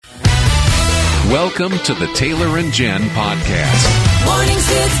Welcome to the Taylor and Jen podcast. Mornings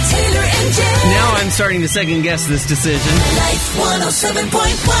with Taylor and Jen. Now I'm starting to second guess this decision. Life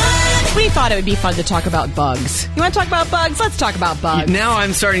 107.1. We thought it would be fun to talk about bugs. You want to talk about bugs? Let's talk about bugs. Now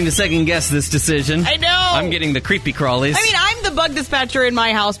I'm starting to second guess this decision. I know. I'm getting the creepy crawlies. I mean, I'm the bug dispatcher in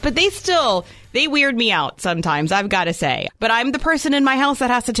my house, but they weird me out sometimes, I've got to say. But I'm the person in my house that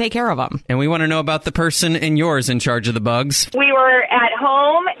has to take care of them. And we want to know about the person in yours in charge of the bugs. We were at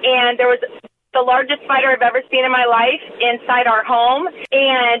home, and there was the largest spider I've ever seen in my life inside our home,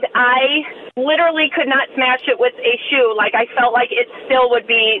 and I literally could not smash it with a shoe. Like, I felt like it still would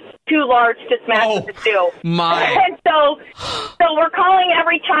be too large to smash with a shoe. My. And so we're calling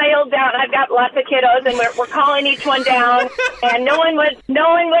every child down. I've got lots of kiddos, and we're calling each one down, and no one would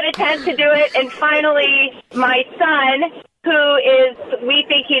attempt to do it. And finally, my son, we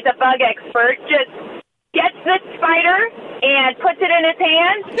think he's a bug expert, just gets this spider and puts it in his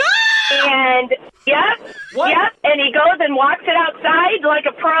hand. And, yep, and he goes and walks it outside like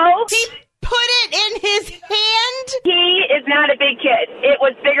a pro. He put it in his hand? He is not a big kid. It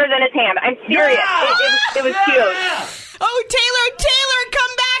was bigger than his hand. I'm serious. Yeah. It was cute. Oh, Taylor,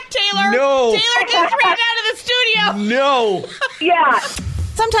 come back, Taylor. No. Taylor just ran out of the studio. No. Yeah.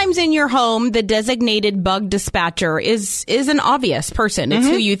 Sometimes in your home, the designated bug dispatcher is an obvious person. It's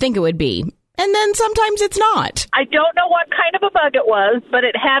who you think it would be. And then sometimes it's not. I don't know what kind of a bug it was, but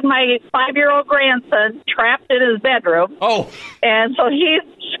it had my 5-year-old grandson trapped in his bedroom. Oh. And so he's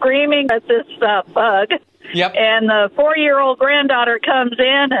screaming at this bug. Yep. And the 4-year-old granddaughter comes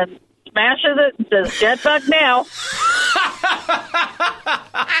in and smashes it and says, "Dead bug now."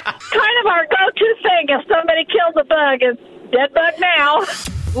 Kind of our go-to thing. If somebody kills a bug, it's dead bug now.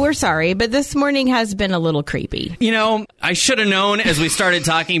 We're sorry, but this morning has been a little creepy. You know, I should have known as we started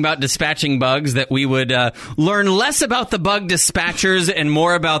talking about dispatching bugs that we would learn less about the bug dispatchers and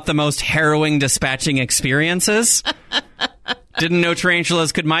more about the most harrowing dispatching experiences. Didn't know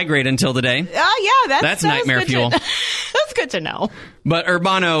tarantulas could migrate until today. Oh, yeah, that's nightmare fuel. That's good to know. But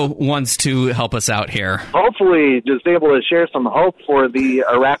Urbano wants to help us out here. Hopefully just able to share some hope for the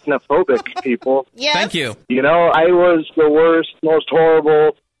arachnophobic people. Yes. Thank you. You know, I was the worst, most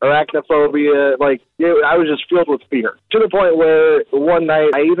horrible arachnophobia. I was just filled with fear. To the point where one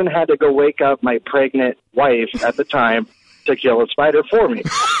night I even had to go wake up my pregnant wife at the time to kill a spider for me.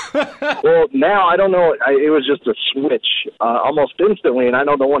 Well, now I don't know. It was just a switch almost instantly, and I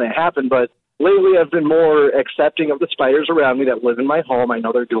don't know when it happened, but lately I've been more accepting of the spiders around me that live in my home. I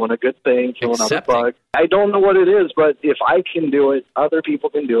know they're doing a good thing, killing other bugs. I don't know what it is, but if I can do it, other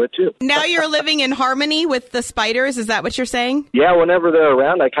people can do it too. Now you're living in harmony with the spiders? Is that what you're saying? Yeah, whenever they're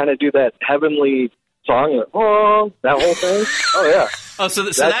around, I kind of do that heavenly song, that whole thing. Oh, yeah. Oh, so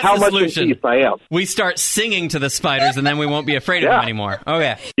that's how the much solution. in peace I am. We start singing to the spiders, and then we won't be afraid of them anymore.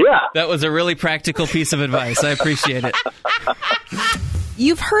 Okay. Yeah. That was a really practical piece of advice. I appreciate it.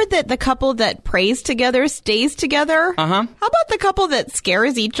 You've heard that the couple that prays together stays together? Uh-huh. How about the couple that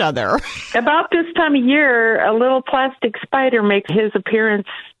scares each other? About this time of year, a little plastic spider makes his appearance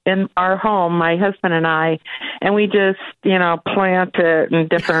in our home, my husband and I, and we just, plant it in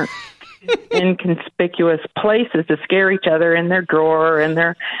different inconspicuous places to scare each other, in their drawer, in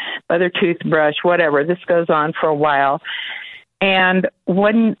by their toothbrush, whatever. This goes on for a while. And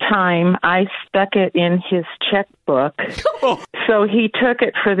one time I stuck it in his checkbook. So he took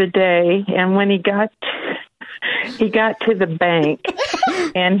it for the day, and when he got to the bank,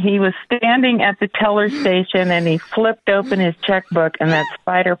 and he was standing at the teller station, and he flipped open his checkbook, and that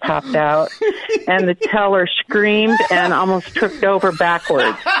spider popped out, and the teller screamed and almost tripped over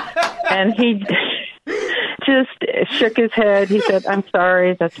backwards. And he just shook his head. He said, "I'm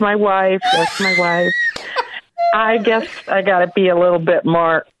sorry, that's my wife. I guess I got to be a little bit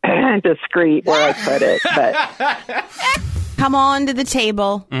more discreet where I put it." But Come on to the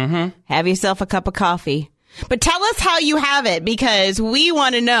table. Mm-hmm. Have yourself a cup of coffee. But tell us how you have it, because we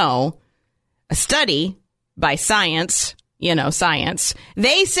want to know. A study by science, science,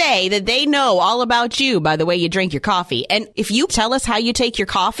 they say that they know all about you by the way you drink your coffee. And if you tell us how you take your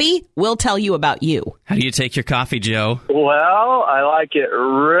coffee, we'll tell you about you. How do you take your coffee, Joe? Well, I like it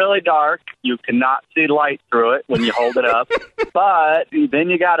really dark. You cannot see light through it when you hold it up. But then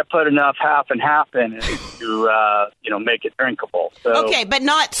you got to put enough half and half in it to, make it drinkable. So, okay, but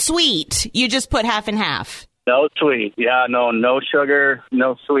not sweet. You just put half and half. No sweet. Yeah, no sugar,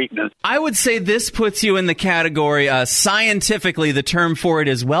 no sweetness. I would say this puts you in the category, scientifically, the term for it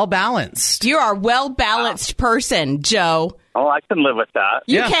is well-balanced. You are a well-balanced person, Joe. Oh, I can live with that.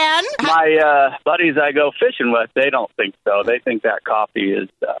 You can? My buddies I go fishing with, they don't think so. They think that coffee is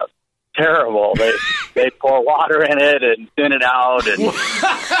terrible. They pour water in it and thin it out, and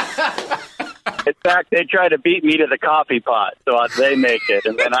fact, they try to beat me to the coffee pot, so they make it,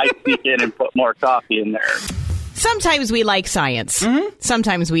 and then I sneak in and put more coffee in there. Sometimes we like science.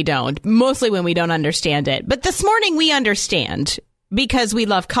 Sometimes we don't. Mostly when we don't understand it. But this morning we understand because we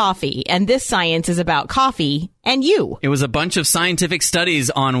love coffee. And this science is about coffee and you. It was a bunch of scientific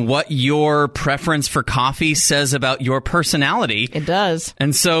studies on what your preference for coffee says about your personality. It does.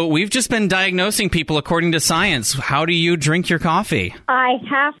 And so we've just been diagnosing people according to science. How do you drink your coffee? I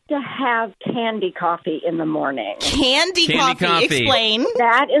have to have candy coffee in the morning. Candy coffee. Explain.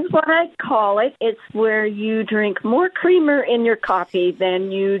 That is what I call it. It's where you drink more creamer in your coffee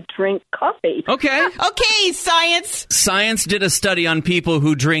than you drink coffee. Okay. Okay, science. Science did a study on people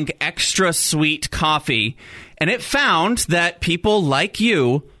who drink extra sweet coffee, and it found that people like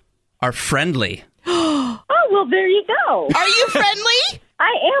you are friendly. Oh, well, there you go. Are you friendly?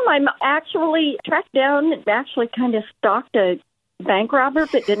 I am. I'm actually tracked down, actually kind of stalked a bank robber,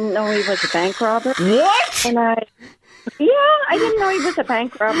 but didn't know he was a bank robber. What? And I didn't know he was a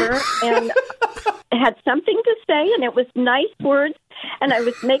bank robber, and had something to say, and it was nice words, and I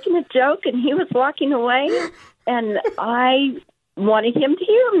was making a joke, and he was walking away, and I wanted him to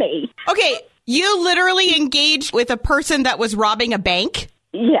hear me. Okay, you literally engaged with a person that was robbing a bank?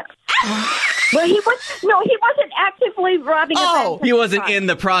 Yes. Well, he wasn't actively robbing a bank. He wasn't in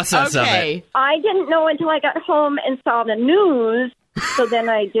the process of it. I didn't know until I got home and saw the news, so then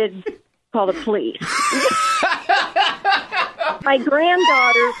I did call the police. My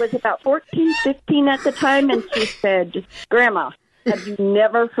granddaughter was about 14, 15 at the time, and she said, "Grandma, have you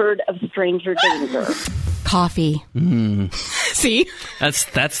never heard of stranger danger?" Coffee. See?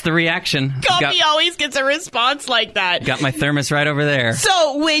 That's the reaction. Coffee always gets a response like that. Got my thermos right over there.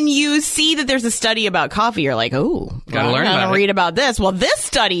 So when you see that there's a study about coffee, you're like, gotta learn about it. Read about this. Well, this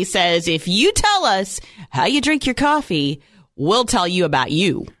study says if you tell us how you drink your coffee, we'll tell you about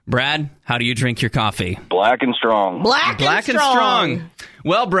you. Brad, how do you drink your coffee? Black and strong. Black and strong.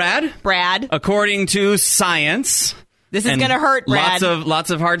 Well, Brad, according to science... This is going to hurt, Brad. Lots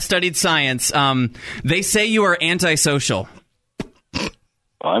of hard-studied science. They say you are antisocial.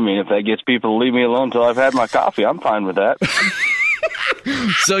 I mean, if that gets people to leave me alone until I've had my coffee, I'm fine with that.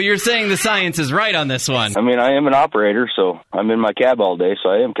 So you're saying the science is right on this one? I mean, I am an operator, so I'm in my cab all day, so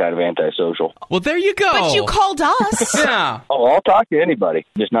I am kind of antisocial. Well, there you go. But you called us. Yeah. Oh, I'll talk to anybody,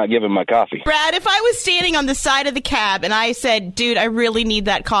 just not giving my coffee. Brad, if I was standing on the side of the cab and I said, dude, I really need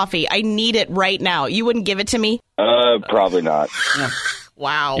that coffee. I need it right now. You wouldn't give it to me? Probably not.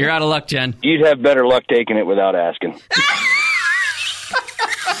 Wow. You're out of luck, Jen. You'd have better luck taking it without asking.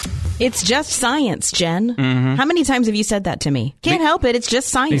 It's just science, Jen. Mm-hmm. How many times have you said that to me? Can't help it. It's just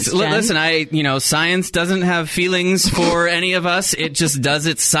science, Jen. Listen, science doesn't have feelings for any of us. It just does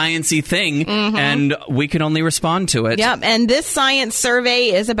its science-y thing, and we can only respond to it. Yep, and this science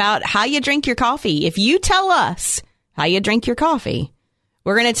survey is about how you drink your coffee. If you tell us how you drink your coffee,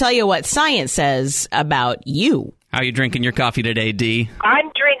 we're going to tell you what science says about you. How you drinking your coffee today, Dee?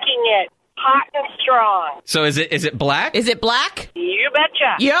 I'm drinking it hot and strong. So is it black? Is it black? You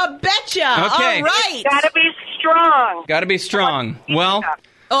betcha. You betcha. Okay. All right. Gotta be strong. Gotta be strong. Well,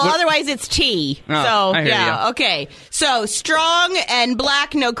 otherwise it's tea. Oh, I hear you. Okay. So strong and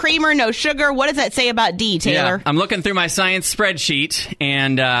black, no creamer, no sugar. What does that say about D, Taylor? Yeah, I'm looking through my science spreadsheet,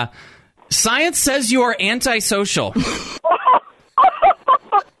 and science says you are antisocial.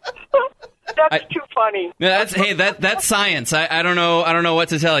 That's too funny. That's science. I don't know what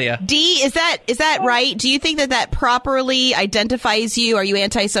to tell you. D, is that right? Do you think that properly identifies you? Are you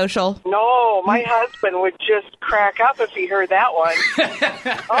antisocial? No, my husband would just crack up if he heard that one.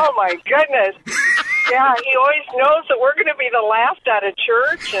 Oh my goodness. Yeah, he always knows that we're going to be the laughed at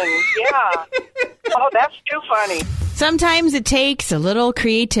church, and yeah. Oh, that's too funny. Sometimes it takes a little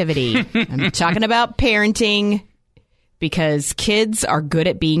creativity. I'm talking about parenting. Because kids are good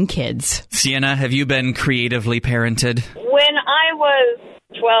at being kids. Sienna, have you been creatively parented? When I was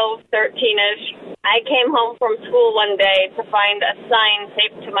 12, 13-ish, I came home from school one day to find a sign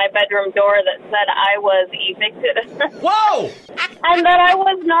taped to my bedroom door that said I was evicted. Whoa! And that I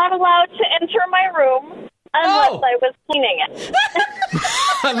was not allowed to enter my room unless I was cleaning it.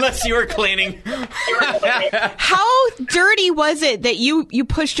 Unless you were cleaning. How dirty was it that you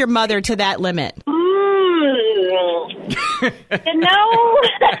pushed your mother to that limit? You know?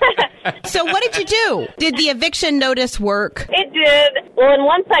 So what did you do? Did the eviction notice work? It did. Well, and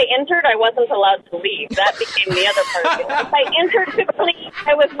once I entered, I wasn't allowed to leave. That became the other part of it. If I entered quickly,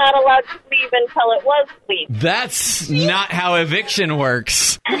 I was not allowed to leave until it was clean. That's not how eviction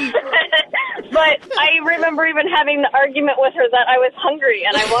works. But I remember even having the argument with her that I was hungry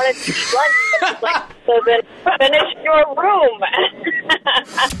and I wanted to eat lunch. And I was like, so then finish your room.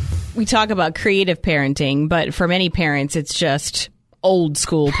 We talk about creative parenting, but for many parents, it's just old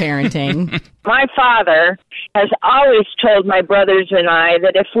school parenting. My father has always told my brothers and I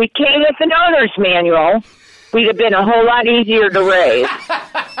that if we came with an owner's manual, we'd have been a whole lot easier to raise.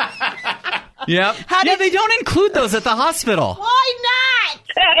 Yep. They don't include those at the hospital. Why not?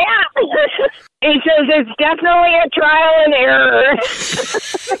 Yeah. He says it's definitely a trial and error.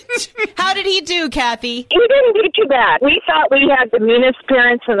 How did he do, Kathy? He didn't do too bad. We thought we had the meanest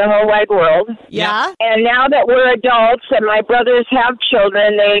parents in the whole wide world. Yeah? And now that we're adults and my brothers have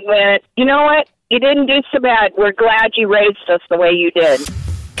children, they went, you know what? You didn't do so bad. We're glad you raised us the way you did.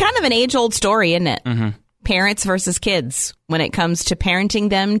 Kind of an age-old story, isn't it? Mm-hmm. Parents versus kids when it comes to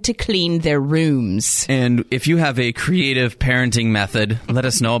parenting them to clean their rooms. And if you have a creative parenting method, let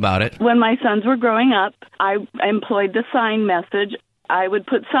us know about it. When my sons were growing up, I employed the sign message. I would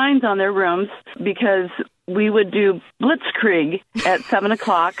put signs on their rooms because we would do blitzkrieg at 7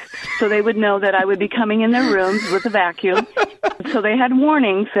 o'clock, so they would know that I would be coming in their rooms with a vacuum. So they had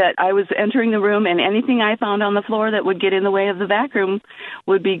warnings that I was entering the room, and anything I found on the floor that would get in the way of the vacuum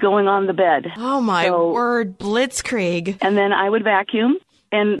would be going on the bed. Oh, my word, blitzkrieg. And then I would vacuum,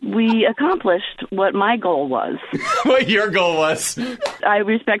 and we accomplished what my goal was. What your goal was. I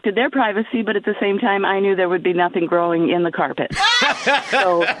respected their privacy, but at the same time, I knew there would be nothing growing in the carpet.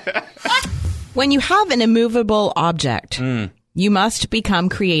 So... When you have an immovable object, you must become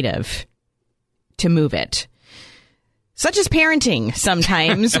creative to move it. Such as parenting.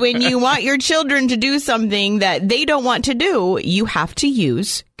 Sometimes when you want your children to do something that they don't want to do, you have to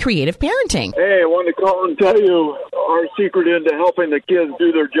use creative parenting. Hey, I wanted to call and tell you our secret into helping the kids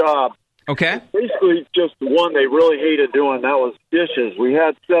do their job. Okay. Basically, just one they really hated doing, that was dishes. We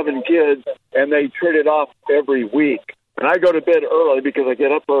had 7 kids, and they traded off every week. And I go to bed early because I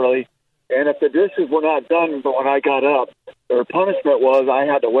get up early. And if the dishes were not done when I got up, their punishment was I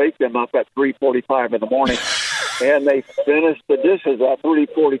had to wake them up at 3:45 in the morning. And they finished the dishes at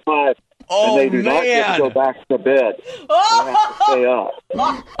 3:45. Oh, and they do not get to go back to bed. They have to stay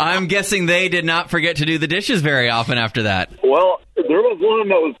up. I'm guessing they did not forget to do the dishes very often after that. Well, there was one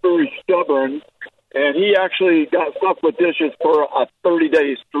that was very stubborn, and he actually got stuck with dishes for a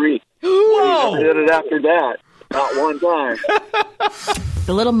 30-day streak. Whoa! He did it after that. Not one time.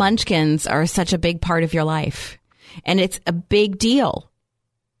 The little munchkins are such a big part of your life. And it's a big deal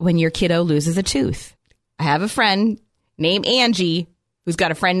when your kiddo loses a tooth. I have a friend named Angie who's got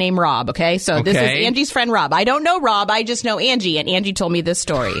a friend named Rob, okay? So this is Angie's friend Rob. I don't know Rob. I just know Angie, and Angie told me this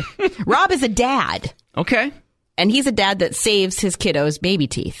story. Rob is a dad. Okay. And he's a dad that saves his kiddos' baby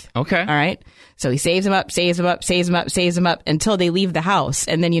teeth. Okay. All right? So he saves them up, saves them up, saves them up, saves them up until they leave the house.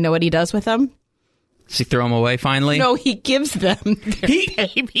 And then you know what he does with them? Does he throw them away finally? No, he gives them their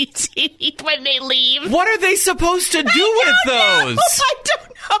baby teeth when they leave. What are they supposed to do with those?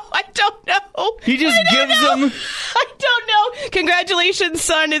 I don't know. He just gives them... I don't know. Congratulations,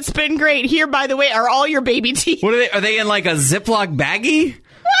 son. It's been great. Here, by the way, are all your baby teeth. What are they? Are they in like a Ziploc baggie?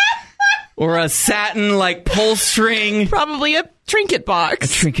 Or a satin, like, pull string? Probably a trinket box.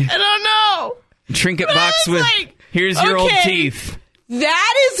 A trinket. I don't know. A trinket box with, like, here's your old teeth.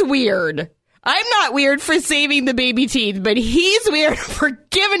 That is weird. I'm not weird for saving the baby teeth, but he's weird for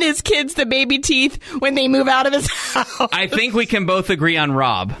giving his kids the baby teeth when they move out of his house. I think we can both agree on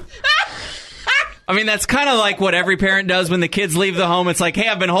Rob. I mean, that's kind of like what every parent does when the kids leave the home. It's like, hey,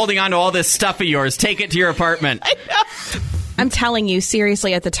 I've been holding on to all this stuff of yours. Take it to your apartment. I know. I'm telling you,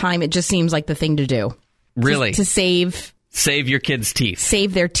 seriously, at the time, it just seems like the thing to do. Really? To save your kids' teeth.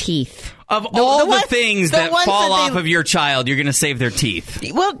 Save their teeth. Of all the things that fall off of your child, you're going to save their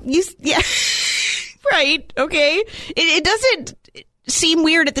teeth. Well, yeah. Right. Okay. It doesn't seem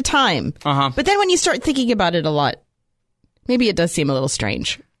weird at the time. Uh-huh. But then when you start thinking about it a lot, maybe it does seem a little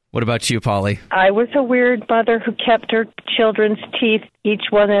strange. What about you, Polly? I was a weird mother who kept her children's teeth, each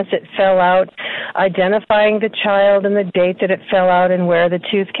one as it fell out, identifying the child and the date that it fell out and where the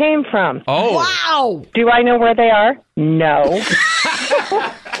tooth came from. Oh. Wow. Do I know where they are? No.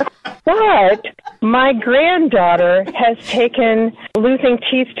 But my granddaughter has taken losing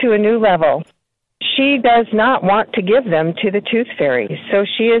teeth to a new level. She does not want to give them to the tooth fairy, so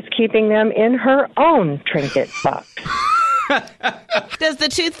she is keeping them in her own trinket box. Does the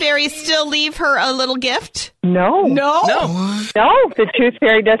tooth fairy still leave her a little gift? No. No? No, the tooth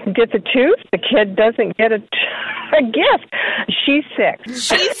fairy doesn't get the tooth. The kid doesn't get a gift. She's 6.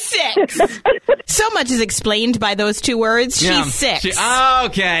 She's 6. So much is explained by those two words. She's 6.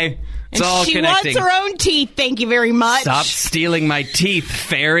 Okay. It's and all she connecting. wants her own teeth. Thank you very much. Stop stealing my teeth,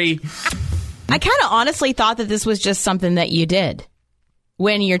 fairy. I kind of honestly thought that this was just something that you did.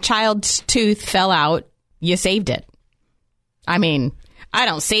 When your child's tooth fell out, you saved it. I mean, I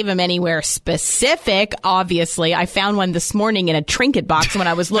don't save them anywhere specific, obviously. I found one this morning in a trinket box when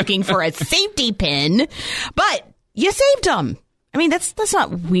I was looking for a safety pin. But you saved them. I mean, that's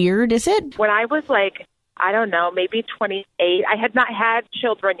not weird, is it? When I was like, I don't know, maybe 28, I had not had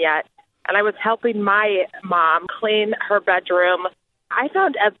children yet, and I was helping my mom clean her bedroom. I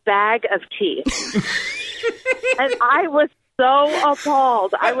found a bag of teeth. And I was so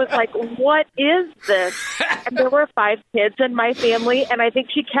appalled. I was like, what is this? And there were 5 kids in my family, and I think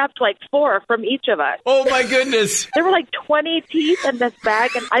she kept like 4 from each of us. Oh, my goodness. There were like 20 teeth in this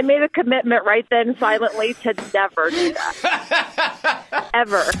bag, and I made a commitment right then silently to never do that.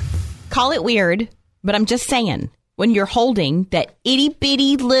 Ever. Call it weird, but I'm just saying, when you're holding that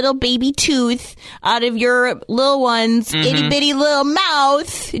itty-bitty little baby tooth out of your little one's itty-bitty little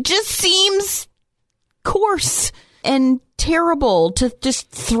mouth, it just seems coarse and terrible to just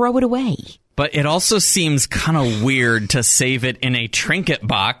throw it away. But it also seems kind of weird to save it in a trinket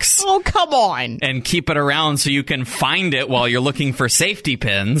box. Oh, come on. And keep it around so you can find it while you're looking for safety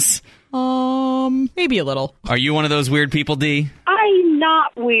pins. Maybe a little. Are you one of those weird people, Dee? I'm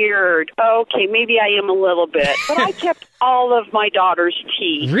not weird. Okay, maybe I am a little bit. But I kept all of my daughter's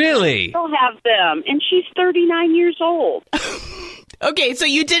teeth. Really? I still have them. And she's 39 years old. Okay, so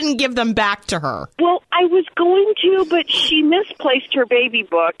you didn't give them back to her. Well, I was going to, but she misplaced her baby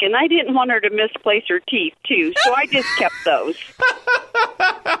book, and I didn't want her to misplace her teeth, too, so I just kept those.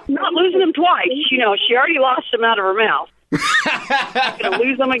 Not losing them twice. You know, she already lost them out of her mouth. Going to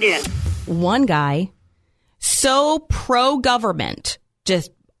lose them again. One guy, so pro-government,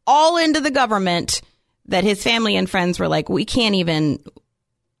 just all into the government, that his family and friends were like, we can't even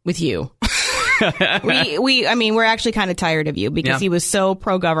with you. We're actually kind of tired of you because he was so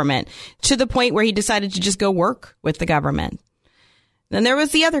pro-government to the point where he decided to just go work with the government. Then there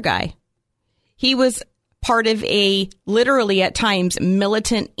was the other guy. He was part of a literally at times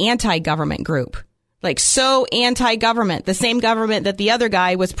militant anti-government group, like so anti-government, the same government that the other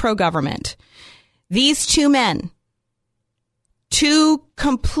guy was pro-government. These two men, two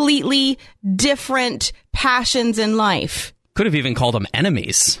completely different passions in life. Could have even called them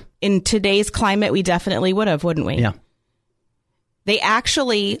enemies. In today's climate, we definitely would have, wouldn't we? Yeah. They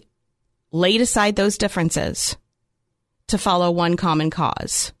actually laid aside those differences to follow one common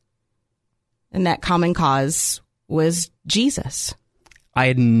cause. And that common cause was Jesus. I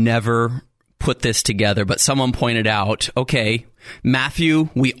had never put this together, but someone pointed out, okay, Matthew,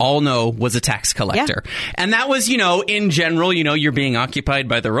 we all know, was a tax collector. Yeah. And that was, in general, you're being occupied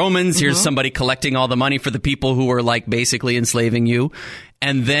by the Romans. Here's somebody collecting all the money for the people who were like basically enslaving you.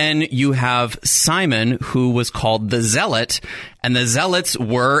 And then you have Simon, who was called the Zealot. And the Zealots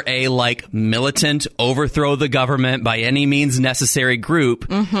were a militant, overthrow the government by any means necessary group.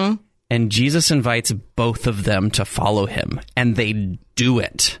 Mm-hmm. And Jesus invites both of them to follow him. And they do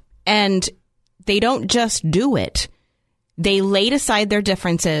it. And they don't just do it. They laid aside their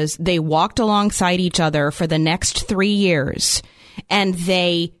differences. They walked alongside each other for the next 3 years. And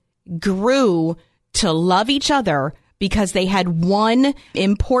they grew to love each other because they had one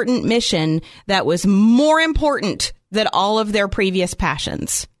important mission that was more important than all of their previous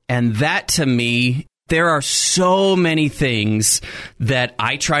passions. And that, to me, there are so many things that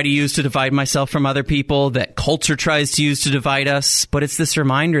I try to use to divide myself from other people, that culture tries to use to divide us. But it's this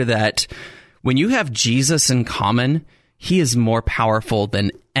reminder that when you have Jesus in common, he is more powerful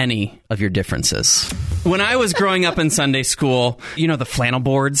than any of your differences. When I was growing up in Sunday school, the flannel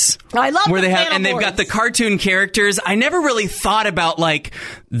boards. I love where the they have, flannel and they've boards. got the cartoon characters. I never really thought about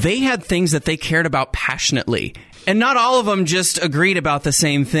they had things that they cared about passionately. And not all of them just agreed about the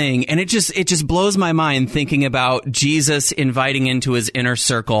same thing. And it just blows my mind thinking about Jesus inviting into his inner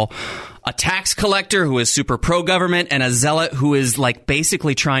circle a tax collector who is super pro-government and a zealot who is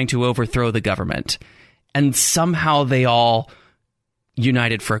basically trying to overthrow the government. And somehow they all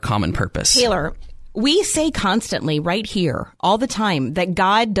united for a common purpose. Taylor, we say constantly right here all the time that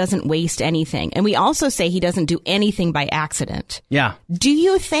God doesn't waste anything. And we also say he doesn't do anything by accident. Yeah. Do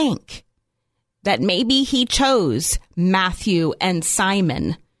you think that maybe he chose Matthew and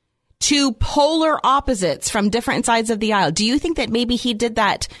Simon, two polar opposites from different sides of the aisle? Do you think that maybe he did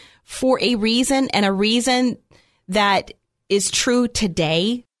that for a reason, and a reason that is true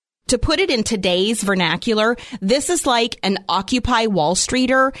today? To put it in today's vernacular, this is like an Occupy Wall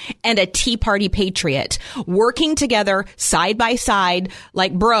Streeter and a Tea Party patriot working together side by side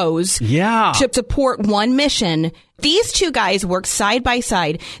like bros to support one mission. These two guys worked side by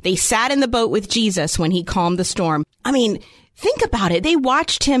side. They sat in the boat with Jesus when he calmed the storm. I mean, think about it. They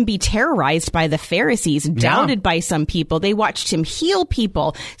watched him be terrorized by the Pharisees, doubted by some people. They watched him heal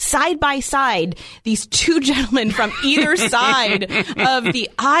people side by side, these two gentlemen from either side of the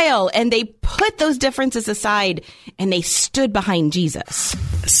aisle. And they put those differences aside and they stood behind Jesus.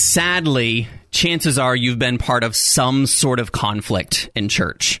 Sadly, chances are you've been part of some sort of conflict in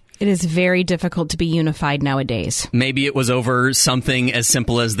church. It is very difficult to be unified nowadays. Maybe it was over something as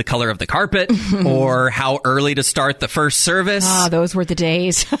simple as the color of the carpet or how early to start the first service. Ah, those were the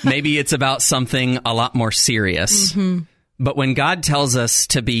days. Maybe it's about something a lot more serious. But when God tells us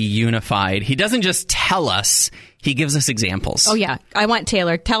to be unified, he doesn't just tell us, he gives us examples. Oh, yeah. I want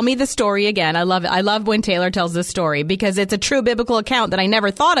Taylor. Tell me the story again. I love it. I love when Taylor tells this story because it's a true biblical account that I never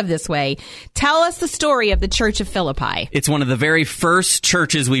thought of this way. Tell us the story of the Church of Philippi. It's one of the very first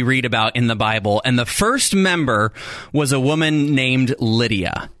churches we read about in the Bible. And the first member was a woman named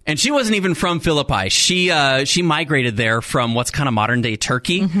Lydia. And she wasn't even from Philippi. She migrated there from what's kind of modern day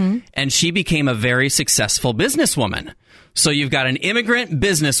Turkey. And she became a very successful businesswoman. So you've got an immigrant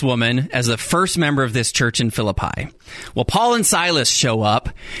businesswoman as the first member of this church in Philippi. Well, Paul and Silas show up,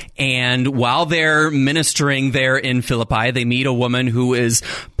 and while they're ministering there in Philippi, they meet a woman who is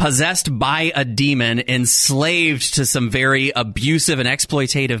possessed by a demon, enslaved to some very abusive and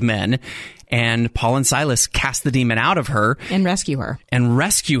exploitative men. And Paul and Silas cast the demon out of her. And rescue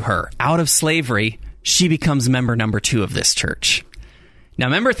her. Out of slavery. She becomes member number 2 of this church. Now,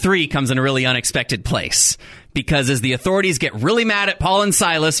 member 3 comes in a really unexpected place. Because as the authorities get really mad at Paul and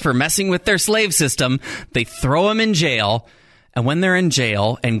Silas for messing with their slave system, they throw them in jail. And when they're in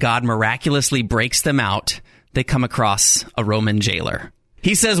jail and God miraculously breaks them out, they come across a Roman jailer.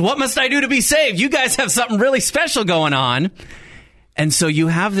 He says, "What must I do to be saved? You guys have something really special going on." And so you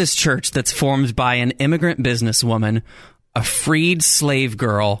have this church that's formed by an immigrant businesswoman, a freed slave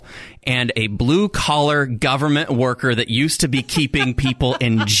girl, and a blue-collar government worker that used to be keeping people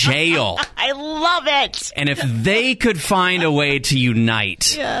in jail. I love it. And if they could find a way to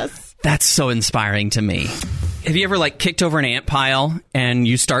unite, that's so inspiring to me. Have you ever kicked over an ant pile and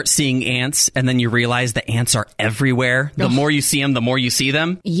you start seeing ants and then you realize the ants are everywhere? The more you see them, the more you see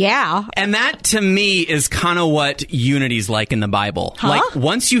them? Yeah. And that to me is kind of what unity's like in the Bible.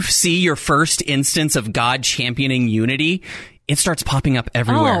 Once you see your first instance of God championing unity, it starts popping up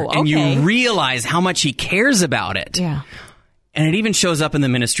everywhere. And you realize how much he cares about it. Yeah. And it even shows up in the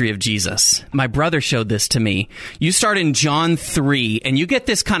ministry of Jesus. My brother showed this to me. You start in John 3, and you get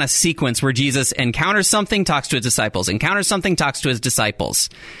this kind of sequence where Jesus encounters something, talks to his disciples, encounters something, talks to his disciples.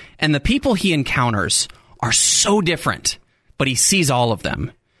 And the people he encounters are so different, but he sees all of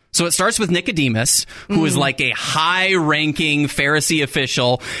them. So it starts with Nicodemus, who is like a high-ranking Pharisee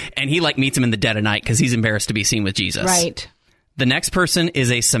official, and he meets him in the dead of night because he's embarrassed to be seen with Jesus. Right. The next person is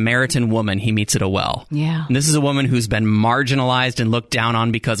a Samaritan woman he meets at a well. Yeah. And this is a woman who's been marginalized and looked down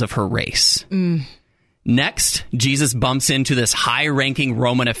on because of her race. Next, Jesus bumps into this high-ranking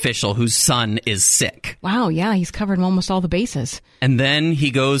Roman official whose son is sick. Wow, yeah, he's covered almost all the bases. And then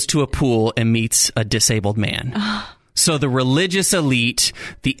he goes to a pool and meets a disabled man. So the religious elite,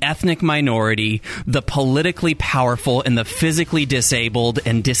 the ethnic minority, the politically powerful, and the physically disabled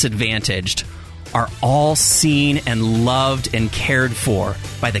and disadvantaged are all seen and loved and cared for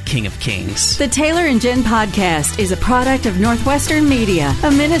by the King of Kings. The Taylor and Jen podcast is a product of Northwestern Media,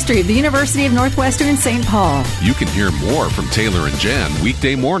 a ministry of the University of Northwestern St. Paul. You can hear more from Taylor and Jen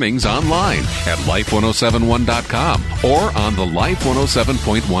weekday mornings online at life1071.com or on the Life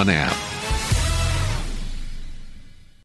 107.1 app.